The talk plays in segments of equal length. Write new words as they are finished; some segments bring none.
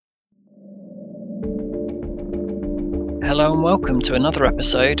Hello and welcome to another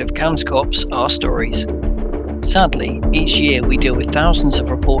episode of CAMHS Corp's Our Stories. Sadly, each year we deal with thousands of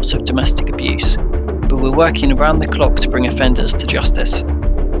reports of domestic abuse, but we're working around the clock to bring offenders to justice.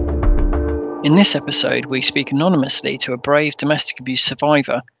 In this episode, we speak anonymously to a brave domestic abuse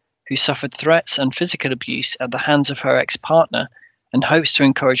survivor who suffered threats and physical abuse at the hands of her ex-partner and hopes to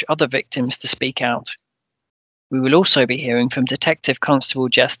encourage other victims to speak out. We will also be hearing from Detective Constable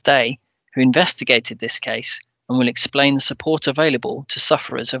Jess Day, who investigated this case and will explain the support available to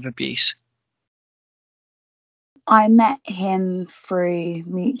sufferers of abuse. I met him through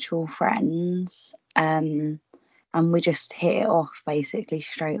mutual friends, and we just hit it off basically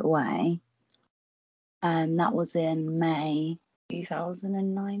straight away. That was in May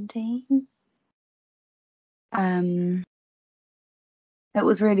 2019. It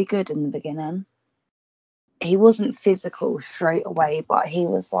was really good in the beginning. He wasn't physical straight away, but he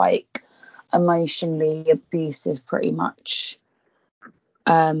was like emotionally abusive pretty much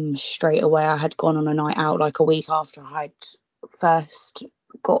straight away. I had gone on a night out like a week after I'd first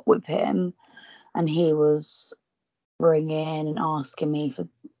got with him, and he was ringing and asking me for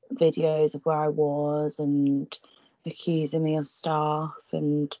videos of where I was and accusing me of stuff,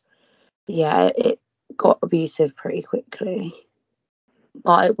 and yeah, it got abusive pretty quickly.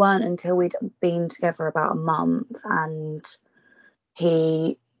 But it weren't until we'd been together about a month and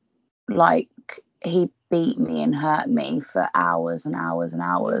he beat me and hurt me for hours and hours and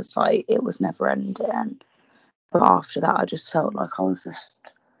hours. Like, it was never ending. But after that, I just felt like I was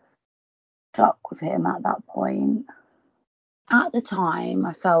just stuck with him at that point. At the time,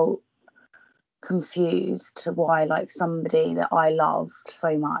 I felt confused to why like somebody that I loved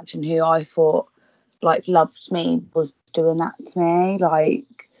so much and who I thought like loved me was doing that to me.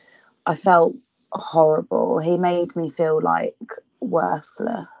 Like, I felt horrible. He made me feel like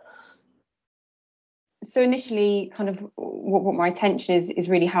worthless. So initially, kind of what my attention is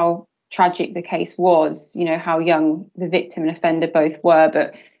really how tragic the case was, you know, how young the victim and offender both were,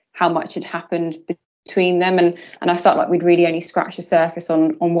 but how much had happened between them. And I felt like we'd really only scratched the surface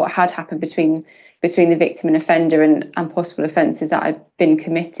on what had happened between the victim and offender and possible offences that had been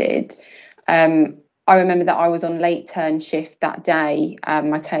committed. I remember that I was on late turn shift that day.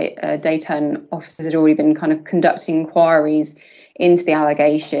 My day turn officers had already been kind of conducting inquiries into the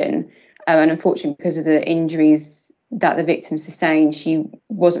allegation. And unfortunately, because of the injuries that the victim sustained, she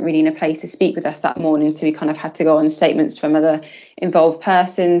wasn't really in a place to speak with us that morning. So we kind of had to go on statements from other involved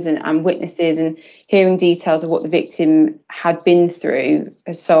persons and witnesses, and hearing details of what the victim had been through,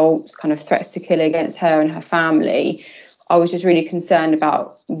 assaults, kind of threats to kill against her and her family. I was just really concerned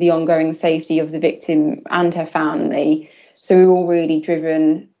about the ongoing safety of the victim and her family. So we were all really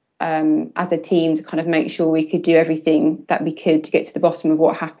driven as a team to kind of make sure we could do everything that we could to get to the bottom of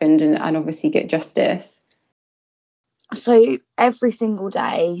what happened and obviously get justice. So every single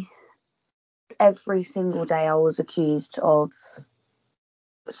day I was accused of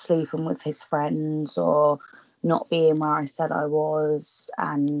sleeping with his friends or not being where I said I was,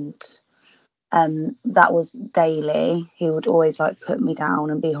 and that was daily. He would always like put me down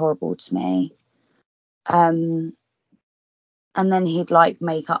and be horrible to me. And then he'd like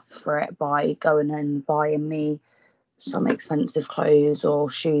make up for it by going and buying me some expensive clothes or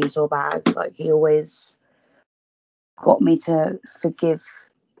shoes or bags. Like, he always got me to forgive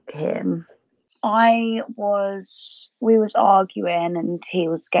him. We was arguing and he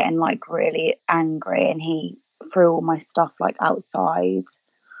was getting like really angry and he threw all my stuff like outside.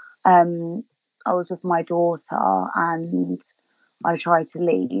 I was with my daughter and I tried to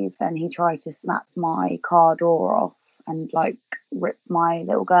leave and he tried to snap my car door off and like rip my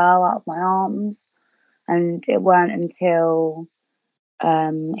little girl out of my arms. And it weren't until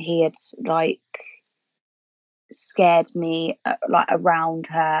he had like scared me like around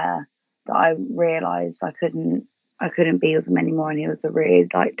her that I realised I couldn't be with him anymore, and he was a really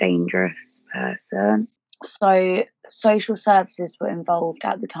like dangerous person. So social services were involved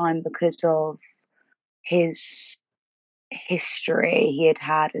at the time because of his history he had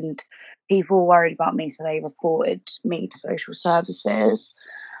had, and people were worried about me, so they reported me to social services.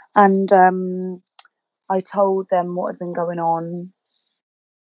 And I told them what had been going on.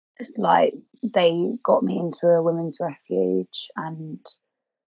 Like, they got me into a women's refuge and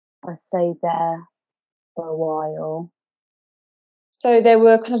I stayed there for a while. So there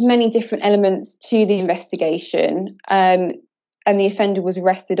were kind of many different elements to the investigation, and the offender was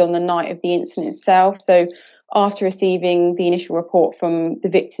arrested on the night of the incident itself. So after receiving the initial report from the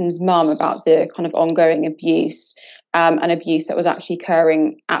victim's mum about the kind of ongoing abuse and abuse that was actually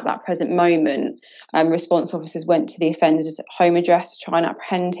occurring at that present moment, response officers went to the offender's home address to try and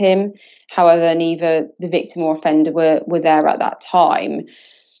apprehend him. However, neither the victim or offender were there at that time.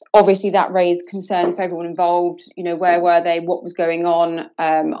 Obviously, that raised concerns for everyone involved. Where were they? What was going on?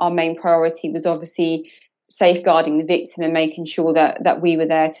 Our main priority was obviously safeguarding the victim and making sure that we were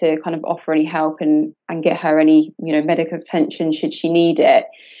there to kind of offer any help and get her any medical attention should she need it.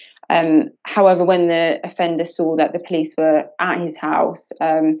 However, when the offender saw that the police were at his house,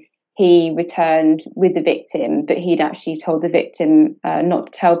 he returned with the victim, but he'd actually told the victim not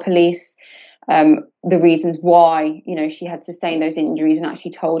to tell police the reasons why she had sustained those injuries, and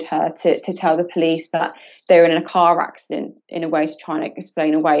actually told her to tell the police that they were in a car accident, in a way to try and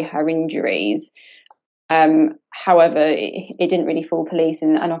explain away her injuries. However, it didn't really fool police,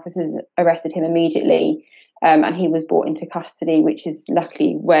 and officers arrested him immediately, and he was brought into custody, which is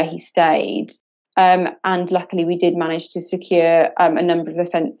luckily where he stayed. And luckily, we did manage to secure a number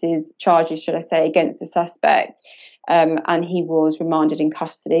of charges, should I say, against the suspect. And he was remanded in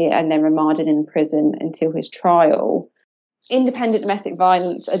custody and then remanded in prison until his trial. Independent domestic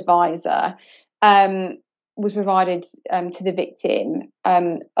violence advisor was provided to the victim,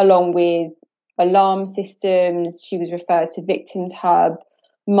 along with alarm systems. She was referred to Victims Hub.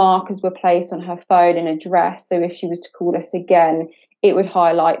 Markers were placed on her phone and address, so if she was to call us again, it would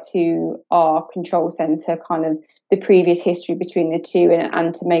highlight to our control centre kind of the previous history between the two,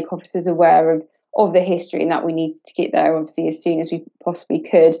 and to make officers aware of the history, and that we needed to get there obviously as soon as we possibly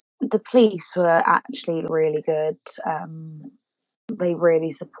could. The police were actually really good. They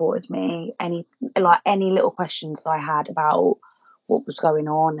really supported me. Any little questions I had about what was going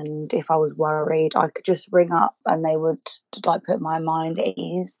on, and if I was worried, I could just ring up and they would put my mind at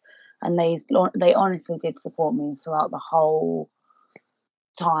ease. And they honestly did support me throughout the whole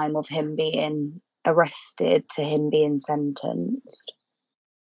time of him being arrested to him being sentenced.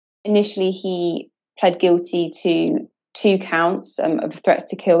 Initially, he pled guilty to 2 counts of threats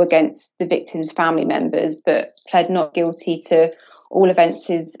to kill against the victim's family members, but pled not guilty to all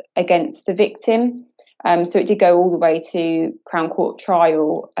offences against the victim. So it did go all the way to Crown Court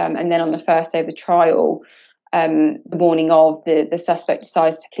trial, and then on the first day of the trial, the morning of, the suspect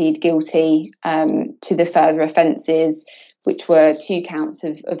decides to plead guilty to the further offences, which were 2 counts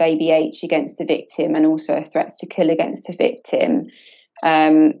of ABH against the victim and also threats to kill against the victim.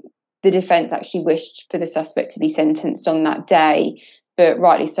 The defence actually wished for the suspect to be sentenced on that day, but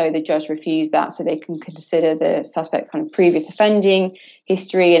rightly so, the judge refused that, so they can consider the suspect's kind of previous offending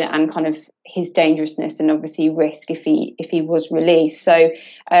history and kind of his dangerousness and obviously risk if he was released. So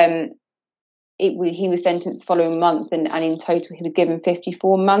he was sentenced the following month, and in total he was given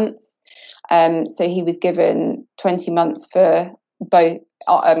 54 months. So he was given 20 months for both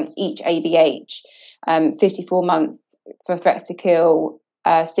each ABH, 54 months for threats to kill,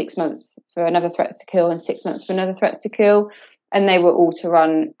 6 months for another threats to kill, and 6 months for another threats to kill. And they were all to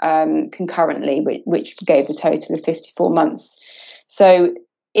run concurrently, which gave a total of 54 months. So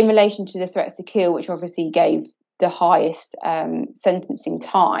in relation to the threats to kill, which obviously gave the highest sentencing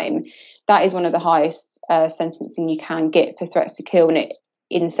time, that is one of the highest sentencing you can get for threats to kill. And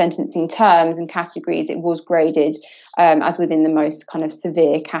in sentencing terms and categories, it was graded as within the most kind of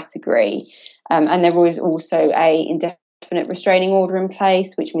severe category. And there was also a indefinite restraining order in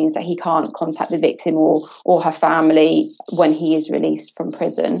place, which means that he can't contact the victim or her family when he is released from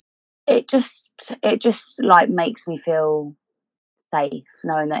prison. It just makes me feel safe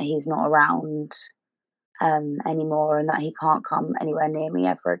knowing that he's not around anymore, and that he can't come anywhere near me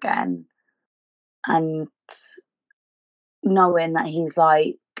ever again, and knowing that he's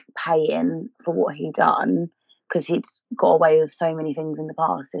paying for what he done, because he'd got away with so many things in the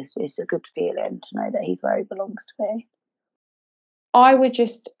past. It's a good feeling to know that he's where he belongs to be. I would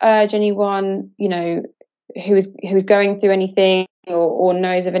just urge anyone, who is going through anything or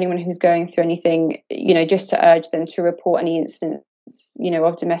knows of anyone who's going through anything, just to urge them to report any incidents,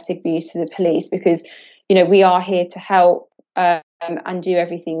 of domestic abuse to the police, because, we are here to help and do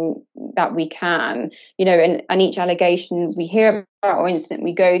everything that we can, and each allegation we hear about or incident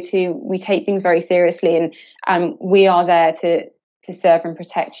we go to, we take things very seriously, and we are there to serve and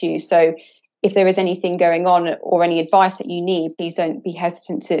protect you. So if there is anything going on or any advice that you need, please don't be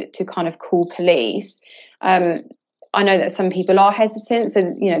hesitant to kind of call police. I know that some people are hesitant, so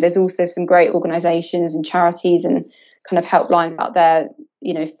there's also some great organisations and charities and kind of helplines out there,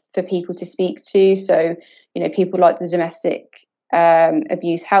 for people to speak to. So people like the Domestic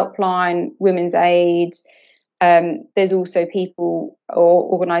Abuse Helpline, Women's Aid, There's also people or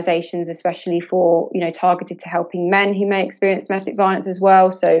organisations, especially for, targeted to helping men who may experience domestic violence as well.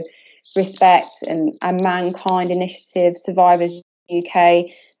 So Respect and Mankind Initiative, Survivors UK.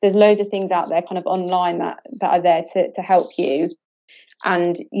 There's loads of things out there kind of online that are there to help you.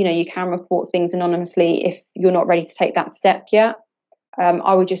 And, you can report things anonymously if you're not ready to take that step yet.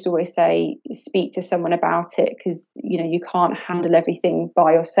 I would just always say speak to someone about it, because, you can't handle everything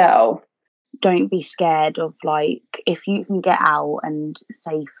by yourself. Don't be scared of, if you can get out and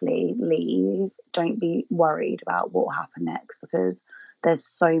safely leave, don't be worried about what will happen next, because there's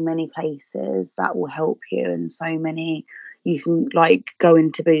so many places that will help you, and so many you can go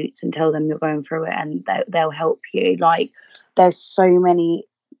into Boots and tell them you're going through it and they'll help you. There's so many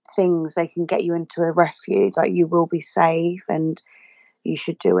things they can get you into a refuge. You will be safe, and you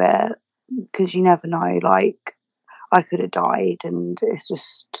should do it, because you never know. I could have died, and it's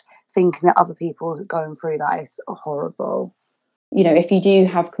just thinking that other people are going through that is horrible. If you do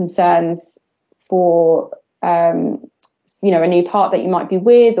have concerns for a new partner that you might be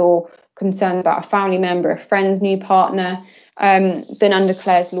with, or concerns about a family member, a friend's new partner, then under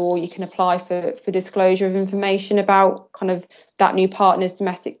Clare's law you can apply for disclosure of information about kind of that new partner's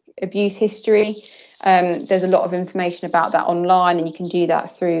domestic abuse history. There's a lot of information about that online, and you can do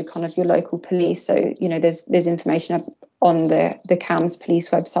that through kind of your local police. So there's information on the CAMHS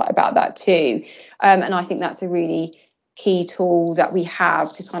police website about that too, and I think that's a really key tool that we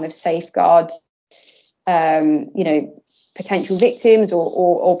have to kind of safeguard potential victims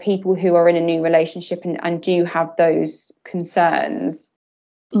or people who are in a new relationship and do have those concerns.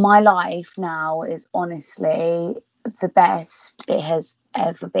 My life now is honestly the best it has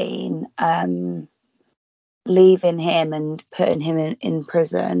ever been. Leaving him and putting him in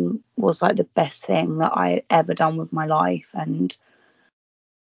prison was the best thing that I ever done with my life, and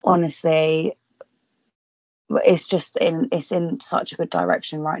honestly it's in such a good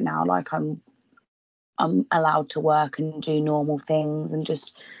direction right now. I'm allowed to work and do normal things and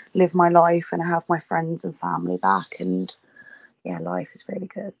just live my life and have my friends and family back, and life is really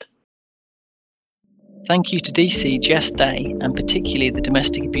good. Thank you to DC Jess Day, and particularly the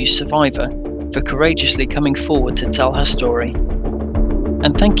domestic abuse survivor, for courageously coming forward to tell her story.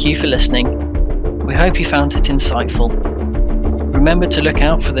 And thank you for listening. We hope you found it insightful. Remember to look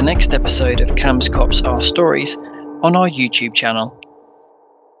out for the next episode of CAMHS Cops Our Stories on our YouTube channel.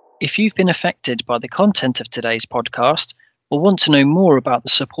 If you've been affected by the content of today's podcast, or want to know more about the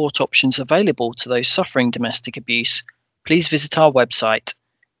support options available to those suffering domestic abuse, please visit our website,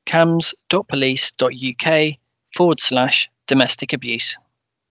 cams.police.uk/domestic abuse.